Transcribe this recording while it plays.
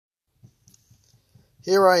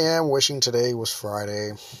Here I am wishing today was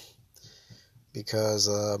Friday because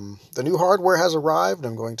the new hardware has arrived.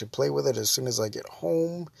 I'm going to play with it as soon as I get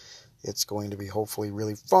home. It's going to be hopefully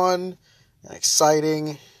really fun and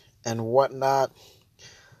exciting and whatnot.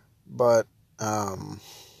 But one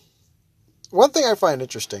thing I find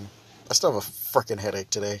interesting, I still have a freaking headache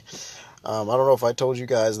today. I don't know if I told you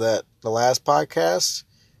guys that the last podcast,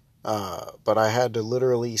 but I had to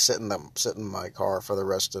literally sit in my car for the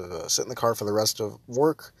rest of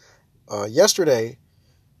work yesterday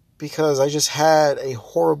because I just had a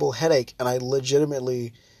horrible headache and I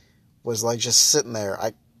legitimately was like just sitting there.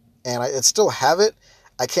 I still have it.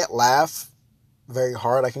 I can't laugh very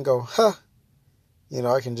hard. I can go, huh.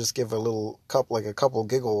 I can just give a couple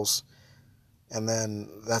giggles, and then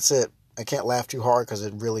that's it. I can't laugh too hard because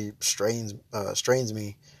it really strains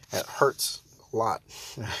me. It hurts a lot,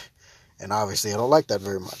 and obviously I don't like that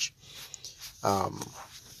very much.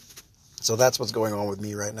 So that's what's going on with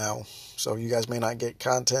me right now. So you guys may not get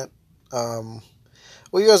content. Well,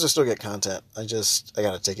 you guys will still get content. I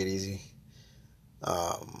gotta take it easy.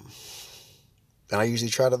 And I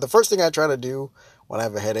usually the first thing I try to do when I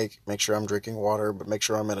have a headache, make sure I'm drinking water, but make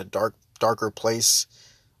sure I'm in a darker place.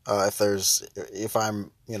 If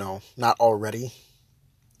I'm, not already.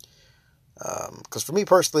 Because for me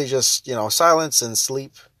personally, just, silence and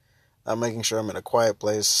sleep, making sure I'm in a quiet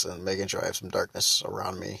place and making sure I have some darkness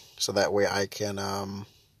around me. So that way I can,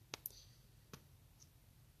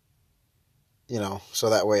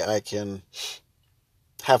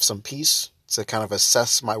 have some peace to kind of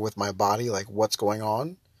assess with my body, like what's going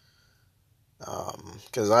on.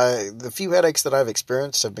 Because the few headaches that I've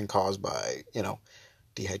experienced have been caused by,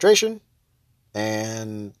 dehydration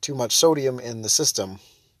and too much sodium in the system,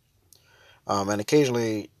 and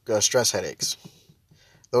occasionally stress headaches.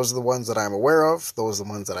 Those are the ones that I'm aware of. Those are the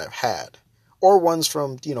ones that I've had, or ones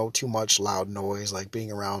from too much loud noise, like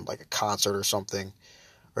being around like a concert or something,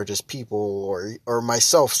 or just people, or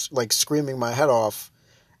myself like screaming my head off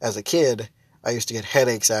as a kid. I used to get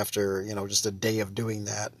headaches after just a day of doing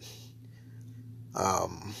that.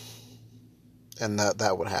 And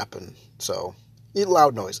that would happen. So,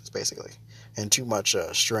 loud noises, basically, and too much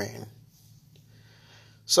strain.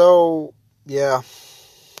 So, yeah,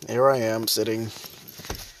 here I am sitting,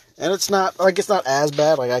 and it's not as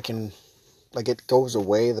bad. It goes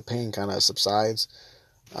away, the pain kind of subsides,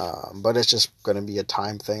 but it's just going to be a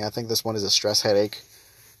time thing. I think this one is a stress headache,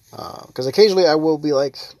 because occasionally I will be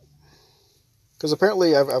like, because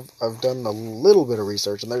apparently I've done a little bit of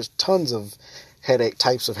research, and there's tons of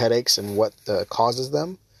types of headaches and what causes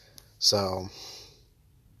them. So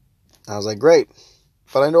I was like, great.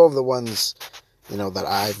 But I know of the ones, that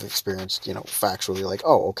I've experienced, factually, like,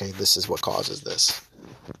 oh, okay, this is what causes this.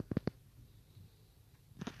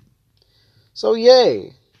 So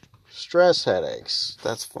yay, stress headaches.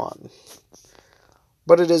 That's fun.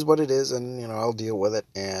 But it is what it is, and, I'll deal with it,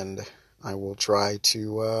 and I will try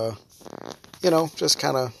to, just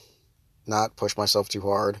kind of not push myself too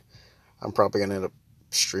hard. I'm probably going to end up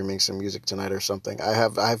streaming some music tonight or something.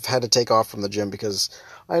 I've had to take off from the gym because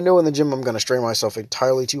I know in the gym I'm going to strain myself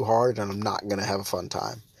entirely too hard and I'm not going to have a fun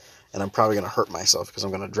time. And I'm probably going to hurt myself because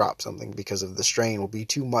I'm going to drop something because of the strain will be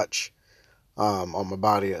too much on my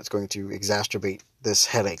body. That's going to exacerbate this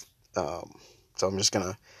headache. So I'm just going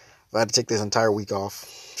to, I had to take this entire week off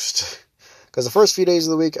because the first few days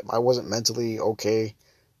of the week I wasn't mentally okay.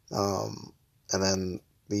 And then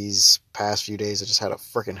these past few days I just had a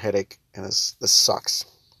freaking headache, and this sucks.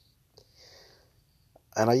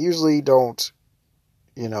 And I usually don't,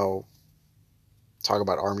 talk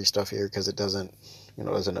about army stuff here because it doesn't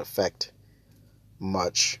affect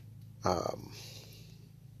much.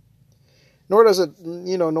 Nor does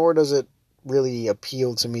it really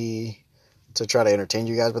appeal to me to try to entertain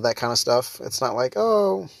you guys with that kind of stuff. It's not like,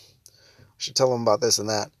 oh, I should tell them about this and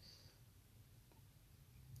that.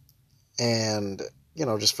 And,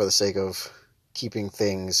 just for the sake of keeping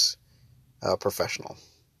things professional,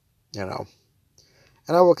 And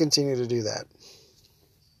I will continue to do that.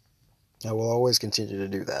 I will always continue to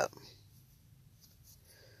do that.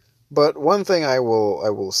 But one thing I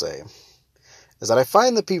will say is that I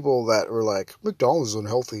find the people that are like, McDonald's is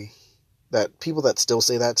unhealthy, that people that still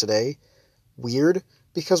say that today, weird,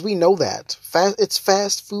 because we know that. It's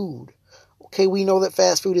fast food. Okay, we know that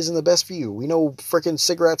fast food isn't the best for you. We know freaking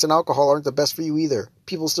cigarettes and alcohol aren't the best for you either.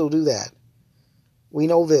 People still do that. We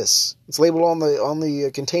know this. It's labeled on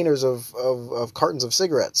the containers of cartons of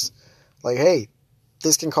cigarettes. Like, hey,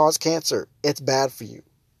 this can cause cancer. It's bad for you.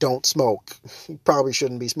 Don't smoke. You probably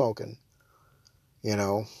shouldn't be smoking.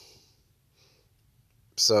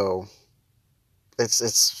 So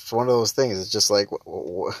it's one of those things. It's just like,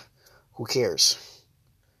 who cares?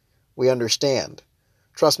 We understand.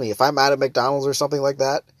 Trust me, if I'm at a McDonald's or something like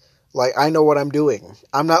that, like, I know what I'm doing.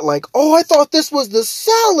 I'm not like, oh, I thought this was the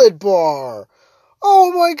salad bar.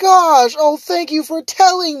 Oh my gosh. Oh, thank you for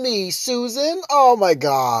telling me, Susan. Oh my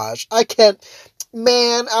gosh. I can't.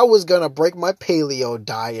 Man, I was gonna break my paleo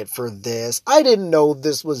diet for this. I didn't know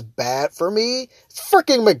this was bad for me. It's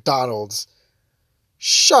freaking McDonald's.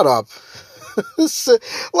 Shut up.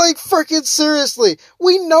 Like, freaking seriously.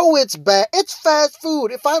 We know it's bad. It's fast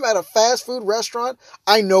food. If I'm at a fast food restaurant,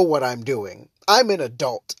 I know what I'm doing. I'm an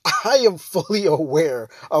adult. I am fully aware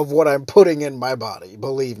of what I'm putting in my body.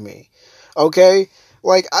 Believe me. Okay?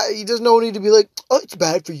 Like, there's no need to be like, oh, it's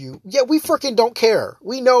bad for you. Yeah, we freaking don't care.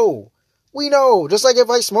 We know. We know. Just like if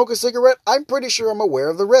I smoke a cigarette, I'm pretty sure I'm aware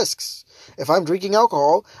of the risks. If I'm drinking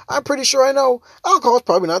alcohol, I'm pretty sure I know alcohol is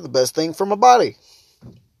probably not the best thing for my body.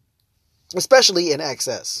 Especially in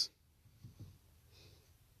excess.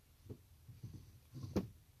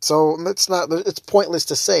 So it's pointless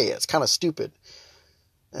to say. It's kind of stupid.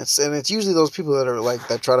 It's usually those people that are like,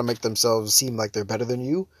 that try to make themselves seem like they're better than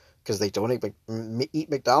you because they don't eat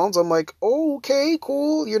McDonald's. I'm like, oh, okay,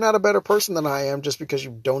 cool. You're not a better person than I am just because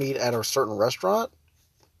you don't eat at a certain restaurant.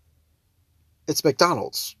 It's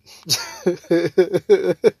McDonald's.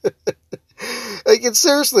 Like,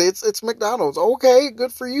 seriously, it's McDonald's. Okay,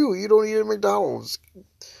 good for you. You don't eat at McDonald's.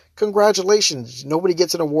 Congratulations. Nobody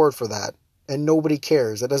gets an award for that. And nobody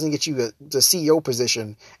cares. That doesn't get you the CEO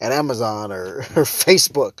position at Amazon or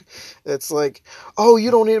Facebook. It's like, oh, you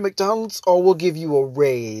don't eat at McDonald's? Oh, we'll give you a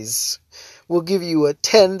raise. We'll give you a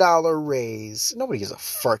 $10 raise. Nobody gives a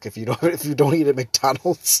fuck if you don't eat at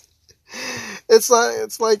McDonald's. It's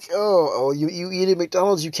like, you eat at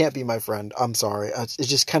McDonald's, you can't be my friend. I'm sorry. It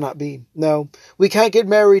just cannot be. No. We can't get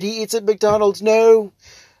married. He eats at McDonald's. No.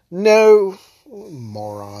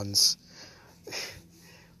 Morons.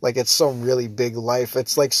 Like, it's some really big life.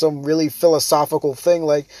 It's like some really philosophical thing.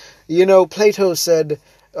 Like, Plato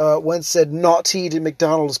once said not to eat at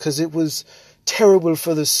McDonald's because it was terrible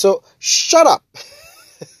for the soul. Shut up.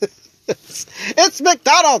 It's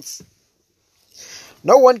McDonald's.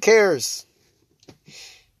 No one cares.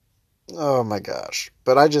 Oh my gosh.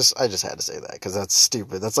 But I just had to say that because that's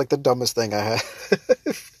stupid. That's like the dumbest thing I had.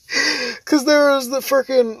 Because there was the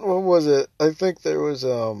freaking, what was it? I think there was,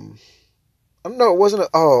 no, it wasn't,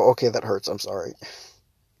 okay, that hurts. I'm sorry.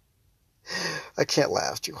 I can't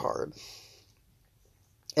laugh too hard.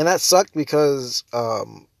 And that sucked because,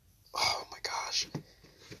 oh my gosh.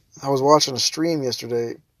 I was watching a stream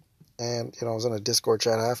yesterday and, I was in a Discord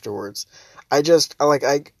chat afterwards. I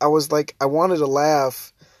was like, I wanted to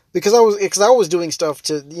laugh because I was doing stuff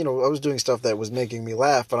I was doing stuff that was making me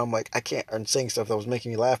laugh, but I'm like, and saying stuff that was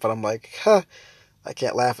making me laugh, but I'm like, I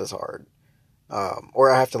can't laugh as hard.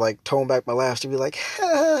 Or I have to like tone back my laughs to be like,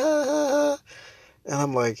 and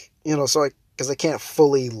I'm like, because I can't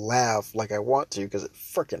fully laugh like I want to because it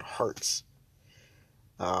freaking hurts.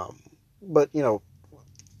 But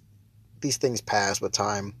these things pass with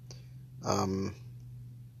time.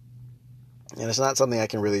 And it's not something I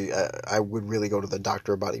can really, I would really go to the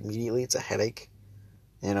doctor about immediately. It's a headache,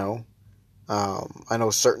 I know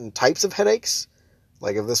certain types of headaches,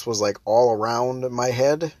 like if this was like all around my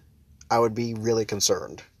head, I would be really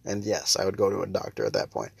concerned. And yes, I would go to a doctor at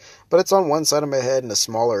that point. But it's on one side of my head in a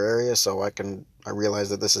smaller area, so I realize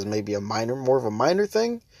that this is maybe more of a minor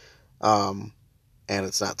thing. And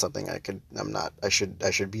it's not something I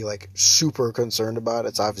should be like super concerned about.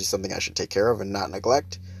 It's obviously something I should take care of and not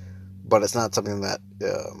neglect. But it's not something that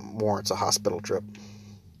warrants a hospital trip.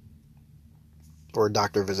 Or a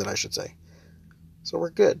doctor visit, I should say. So we're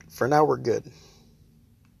good. For now, we're good.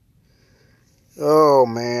 Oh,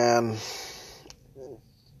 man.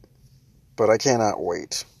 But I cannot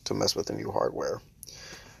wait to mess with the new hardware.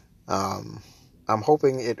 I'm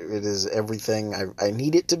hoping it is everything I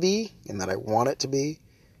need it to be and that I want it to be.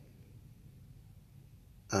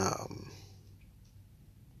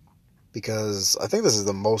 Because I think this is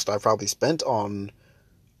the most I've probably spent on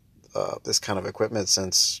this kind of equipment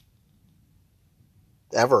since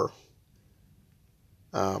ever.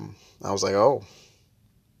 I was like, oh,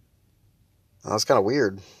 that's kind of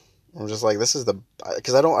weird. I'm just like, this is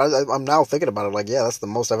because I'm now thinking about it like, yeah, that's the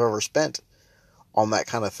most I've ever spent on that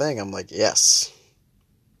kind of thing. I'm like, yes,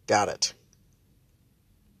 got it.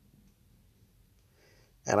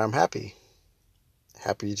 And I'm happy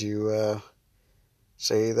to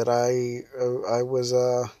say that I was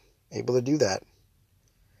able to do that.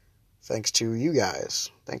 Thanks to you guys.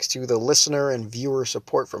 Thanks to the listener and viewer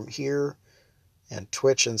support from here and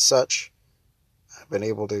Twitch and such. I've been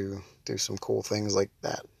able to do some cool things like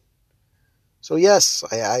that. So yes,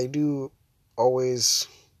 I do always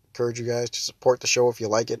encourage you guys to support the show if you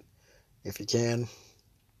like it. if you can.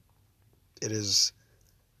 It is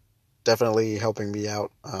definitely helping me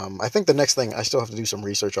out. I think the next thing, I still have to do some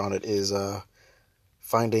research on it, is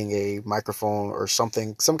finding a microphone or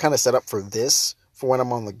something, some kind of setup for this for when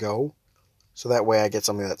I'm on the go. So that way I get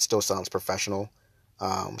something that still sounds professional.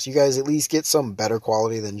 So you guys at least get some better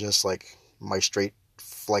quality than just like my straight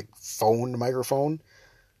like phone microphone.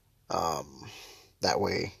 That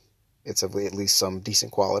way it's at least some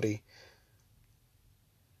decent quality.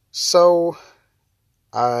 So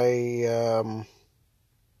I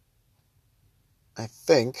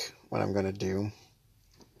think what I'm gonna do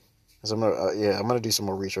is I'm gonna do some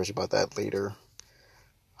more research about that later.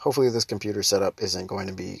 Hopefully this computer setup isn't going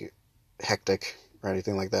to be hectic or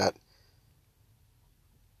anything like that.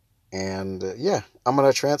 And I'm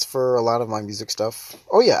going to transfer a lot of my music stuff.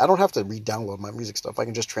 Oh yeah, I don't have to re-download my music stuff. I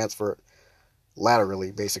can just transfer it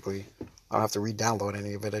laterally, basically. I don't have to re-download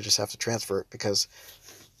any of it. I just have to transfer it because,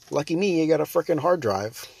 lucky me, I got a freaking hard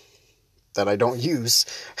drive that I don't use.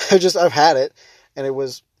 I've had it, and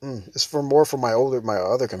it's for my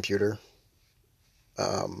other computer.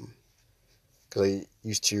 Because I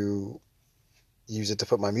used to use it to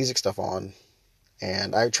put my music stuff on,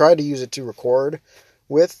 and I tried to use it to record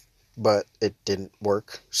with, but it didn't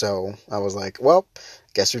work. So I was like, well,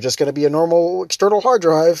 guess you're just going to be a normal external hard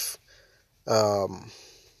drive.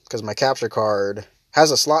 Because my capture card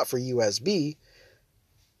has a slot for USB,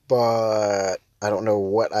 but I don't know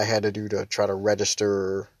what I had to do to try to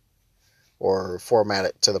register or format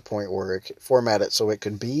it to the point where format it so it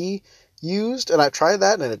could be used. And I tried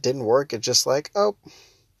that and it didn't work. It's just like, oh,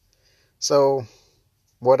 so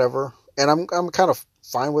whatever. And I'm kind of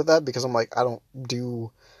fine with that because I'm like, I don't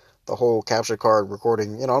do the whole capture card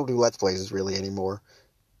recording. I don't do Let's Plays really anymore.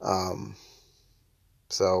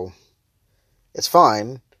 So it's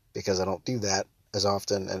fine because I don't do that as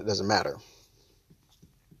often and it doesn't matter.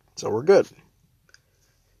 So we're good.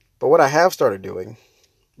 But what I have started doing,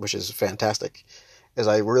 which is fantastic, is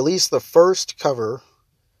I released the first cover,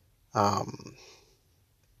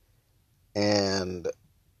 and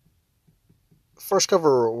first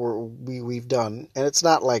cover we've done, and it's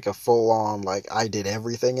not like a full-on, like, I did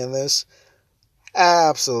everything in this.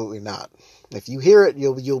 Absolutely not. If you hear it,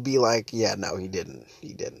 you'll be like, yeah, no, he didn't.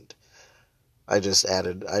 I just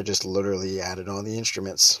literally added on the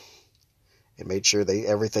instruments and made sure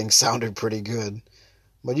everything sounded pretty good.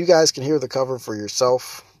 But you guys can hear the cover for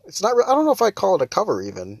yourself. It's not, I don't know if I call it a cover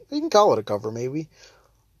even. You can call it a cover maybe.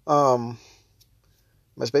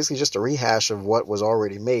 It's basically just a rehash of what was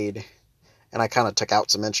already made. And I kind of took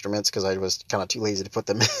out some instruments because I was kind of too lazy to put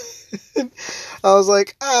them in. I was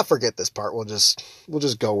like, forget this part. We'll just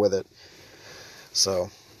go with it. So,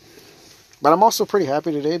 but I'm also pretty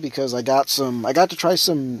happy today because I got to try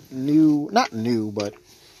some not new, but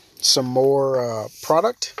some more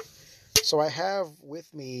product. So I have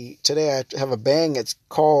with me today, I have a Bang. It's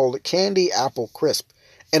called Candy Apple Crisp.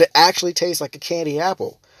 And it actually tastes like a candy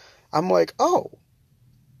apple. I'm like, oh,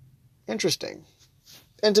 interesting.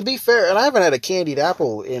 And to be fair, and I haven't had a candied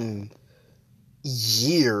apple in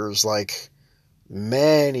years, like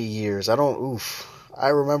many years. I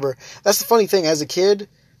remember, that's the funny thing, as kids,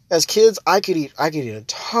 I could eat a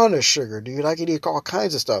ton of sugar, dude. I could eat all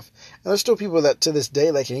kinds of stuff. And there's still people that to this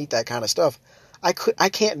day that can eat that kind of stuff. I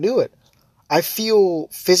can't do it. I feel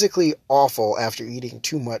physically awful after eating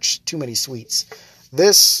too many sweets.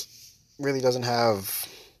 This really doesn't have,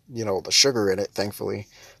 the sugar in it, thankfully.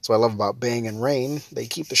 So I love about Bang and Rain, they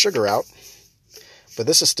keep the sugar out, but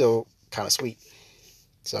this is still kind of sweet.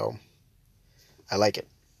 So I like it.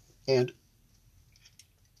 And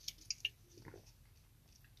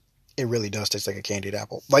it really does taste like a candied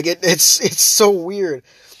apple. Like it's so weird.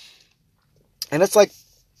 And it's like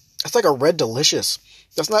a Red Delicious.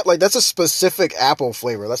 That's a specific apple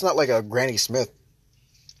flavor. That's not like a Granny Smith.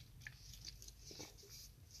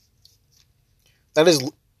 That is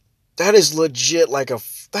legit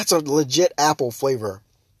that's a legit apple flavor.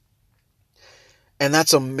 And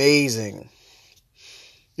that's amazing.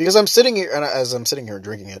 Because I'm sitting here, and as I'm sitting here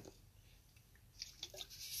drinking it,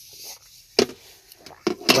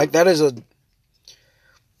 like that is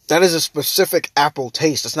a specific apple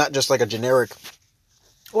taste. It's not just like a generic,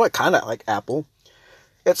 well, I kind of like apple.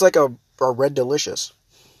 It's like a Red Delicious.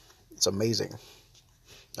 It's amazing.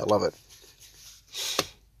 I love it.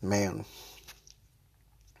 Man.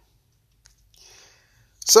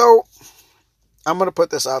 So, I'm going to put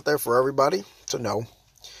this out there for everybody to know.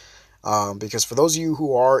 Because for those of you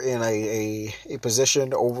who are in a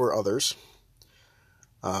position over others,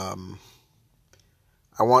 I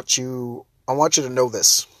want you to know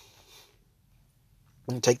this.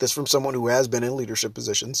 And take this from someone who has been in leadership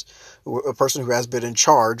positions, a person who has been in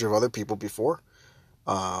charge of other people before,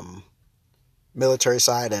 military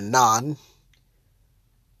side and non.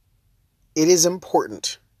 It is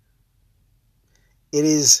important. It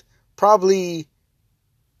is probably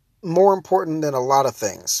more important than a lot of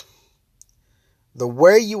things. The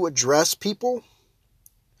way you address people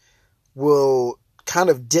will kind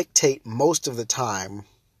of dictate most of the time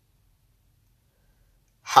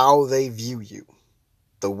how they view you.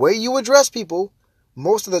 The way you address people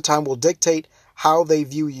most of the time will dictate how they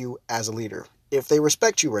view you as a leader, if they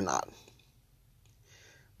respect you or not.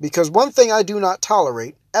 Because one thing I do not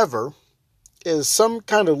tolerate, ever, is some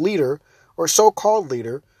kind of leader, or so-called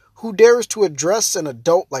leader, who dares to address an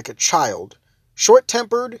adult like a child.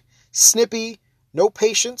 Short-tempered, snippy, no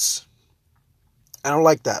patience. I don't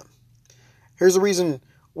like that. Here's the reason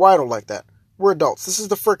why I don't like that. We're adults. This is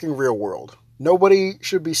the freaking real world. Nobody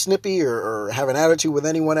should be snippy or have an attitude with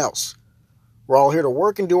anyone else. We're all here to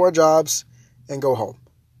work and do our jobs and go home.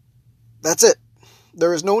 That's it.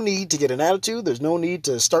 There is no need to get an attitude. There's no need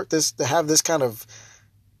to have this kind of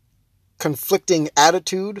conflicting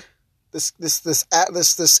attitude, this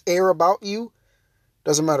air about you.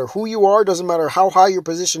 Doesn't matter who you are, doesn't matter how high your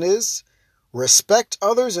position is. Respect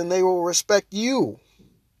others and they will respect you.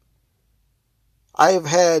 I have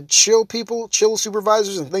had chill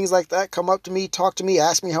supervisors and things like that come up to me, talk to me,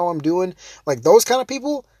 ask me how I'm doing. Like those kind of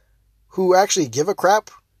people who actually give a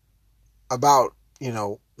crap about,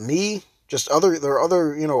 me, there are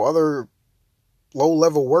other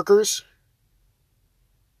low-level workers.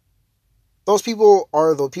 Those people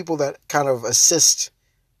are the people that kind of assisted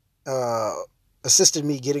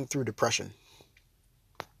me getting through depression.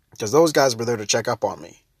 Because those guys were there to check up on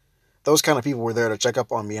me. Those kind of people were there to check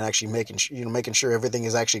up on me and actually making sure everything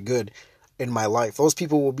is actually good in my life. Those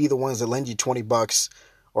people will be the ones that lend you $20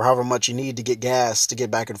 or however much you need to get gas to get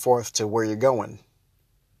back and forth to where you're going.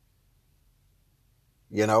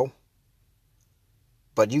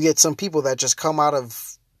 But you get some people that just come out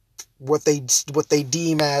of what they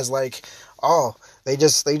deem as like, they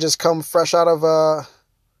just come fresh out of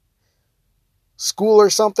school or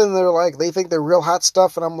something. They're like, they think they're real hot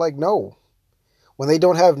stuff, and I'm like, no. When they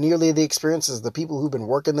don't have nearly the experience as the people who've been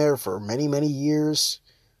working there for many, many years.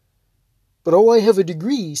 But I have a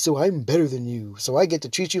degree, so I'm better than you, so I get to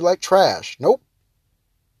treat you like trash. Nope.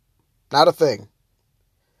 Not a thing.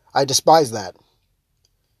 I despise that.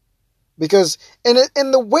 Because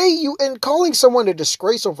in the way in calling someone a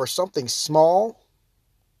disgrace over something small,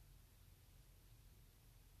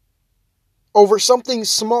 what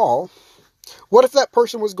if that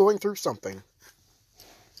person was going through something?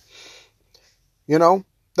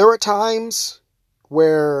 There are times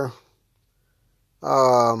where,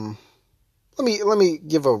 let me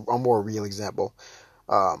give a more real example.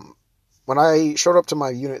 When I showed up to my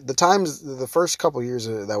unit, the first couple of years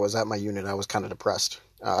that I was at my unit, I was kind of depressed.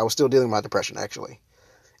 I was still dealing with my depression, actually.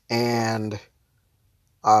 And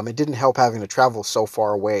it didn't help having to travel so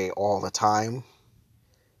far away all the time.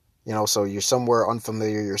 So you're somewhere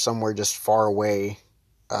unfamiliar, you're somewhere just far away,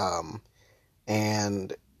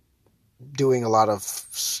 and doing a lot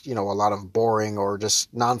of boring or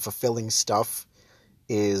just non-fulfilling stuff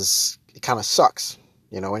it kind of sucks,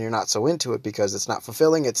 and you're not so into it because it's not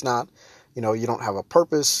fulfilling. It's not, you don't have a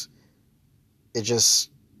purpose.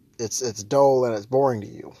 It's dull and it's boring to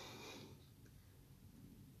you.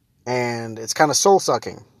 And it's kind of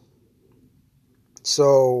soul-sucking.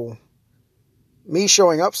 So me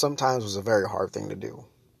showing up sometimes was a very hard thing to do.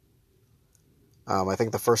 I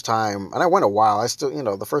think the first time, and I went a while,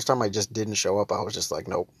 the first time I just didn't show up, I was just like,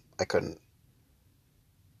 nope, I couldn't.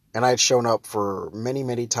 And I had shown up for many,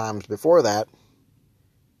 many times before that.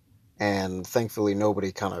 And thankfully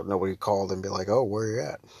nobody called and be like, oh, where are you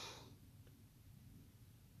at?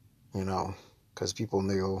 Because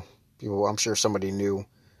I'm sure somebody knew,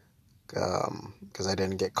 because I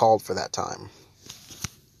didn't get called for that time.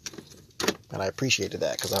 And I appreciated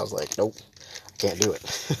that, because I was like, nope, I can't do it.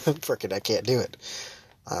 Frickin' I can't do it.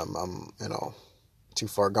 I'm too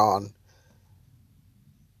far gone.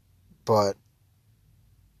 But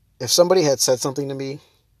if somebody had said something to me,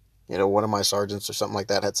 one of my sergeants or something like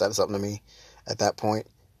that had said something to me at that point,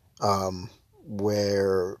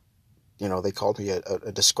 where, they called me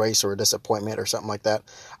a disgrace or a disappointment or something like that,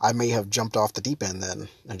 I may have jumped off the deep end then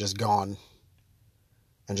and just gone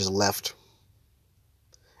and just left.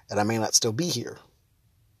 And I may not still be here.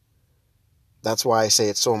 That's why I say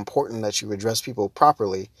it's so important that you address people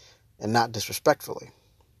properly and not disrespectfully.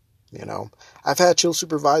 I've had chill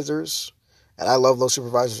supervisors, and I love those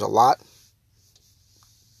supervisors a lot.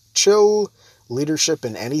 Chill leadership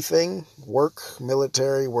in anything, work,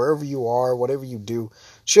 military, wherever you are, whatever you do,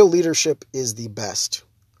 chill leadership is the best.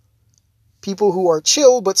 People who are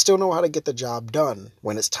chill but still know how to get the job done.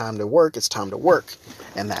 When it's time to work, it's time to work.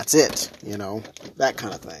 And that's it, that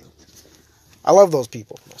kind of thing. I love those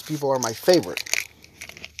people. Those people are my favorite.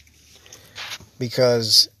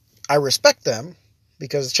 Because I respect them,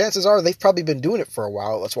 because chances are they've probably been doing it for a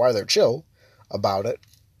while. That's why they're chill about it.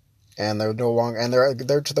 And they're no longer, and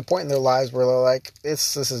they're to the point in their lives where they're like,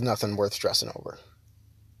 this is nothing worth stressing over.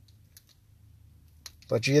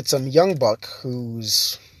 But you get some young buck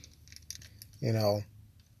who's, I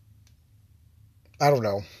don't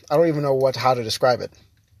know. I don't even know how to describe it.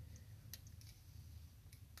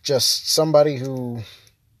 Just somebody who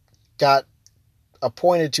got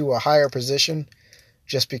appointed to a higher position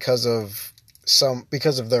just because of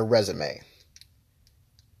their resume.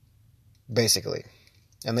 Basically.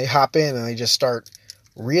 And they hop in and they just start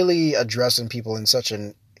really addressing people in such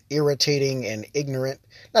an irritating and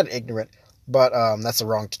not ignorant, but that's the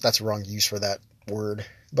wrong use for that word.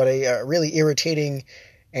 But a really irritating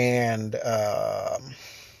and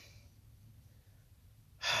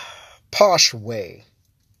posh way.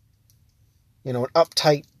 An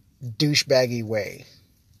uptight, douchebaggy way.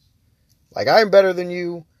 Like, I'm better than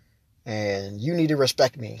you, and you need to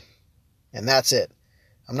respect me. And that's it.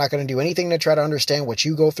 I'm not going to do anything to try to understand what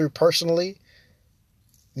you go through personally,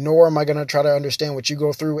 nor am I going to try to understand what you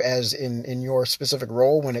go through as in your specific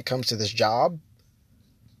role when it comes to this job.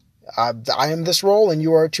 I am this role, and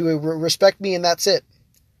you are to respect me, and that's it.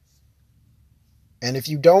 And if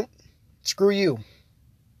you don't, screw you.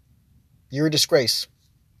 You're a disgrace.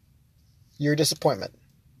 You're a disappointment.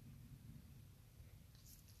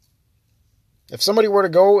 If somebody were to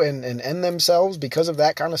go and end themselves because of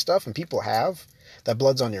that kind of stuff, and people have, that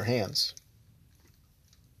blood's on your hands.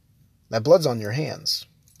 That blood's on your hands.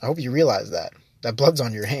 I hope you realize that. That blood's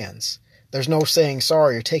on your hands. There's no saying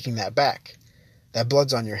sorry or taking that back. That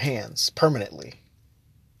blood's on your hands permanently.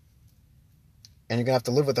 And you're going to have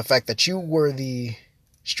to live with the fact that you were the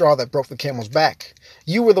straw that broke the camel's back.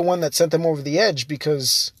 You were the one that sent them over the edge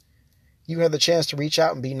because you had the chance to reach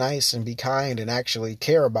out and be nice and be kind and actually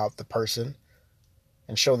care about the person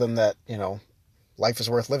and show them that, life is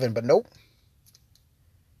worth living. But nope.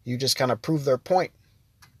 You just kind of prove their point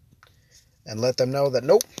and let them know that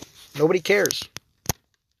nope, nobody cares.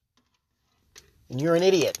 And you're an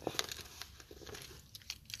idiot.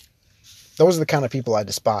 Those are the kind of people I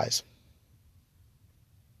despise.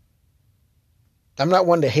 I'm not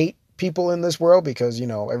one to hate people in this world because,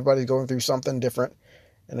 everybody's going through something different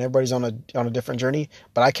and everybody's on a different journey,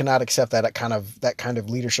 but I cannot accept that kind of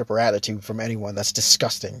leadership or attitude from anyone. That's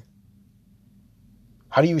disgusting.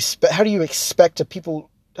 How do you expect people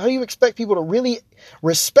to really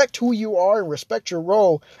respect who you are and respect your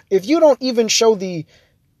role if you don't even show the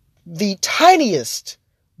tiniest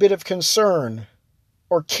bit of concern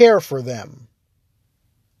or care for them?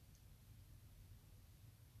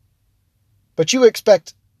 But you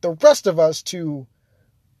expect the rest of us to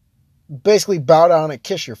basically bow down and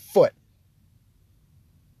kiss your foot.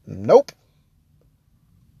 Nope.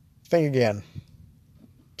 Think again.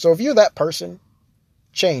 So if you're that person,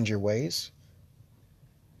 change your ways.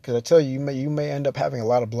 Because I tell you, you may end up having a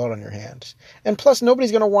lot of blood on your hands. And plus,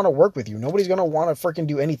 nobody's going to want to work with you. Nobody's going to want to freaking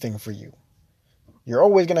do anything for you. You're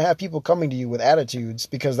always going to have people coming to you with attitudes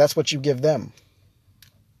because that's what you give them.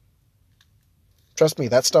 Trust me,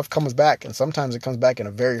 that stuff comes back, and sometimes it comes back in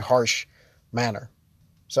a very harsh manner.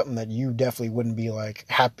 Something that you definitely wouldn't be like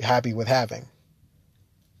happy with having.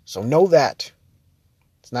 So know that.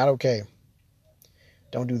 It's not okay.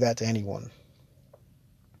 Don't do that to anyone.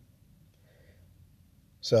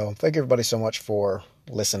 So thank everybody so much for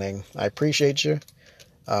listening. I appreciate you.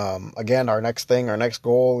 Again, our next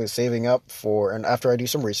goal is saving up for, and after I do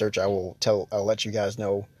some research, I'll let you guys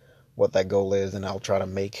know what that goal is, and I'll try to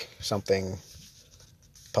make something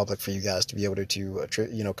public for you guys to be able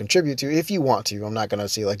to contribute to if you want to. I'm not going to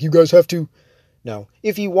say like, you guys have to. No,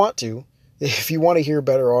 if you want to hear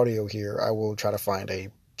better audio here, I will try to find a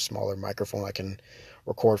smaller microphone I can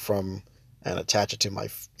record from and attach it to my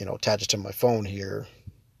phone here.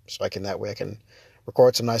 So that way I can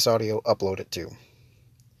record some nice audio, upload it too.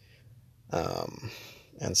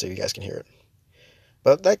 And so you guys can hear it.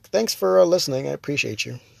 But thanks for listening. I appreciate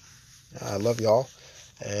you. I love y'all.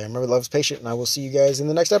 And remember, love is patient, and I will see you guys in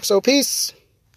the next episode. Peace!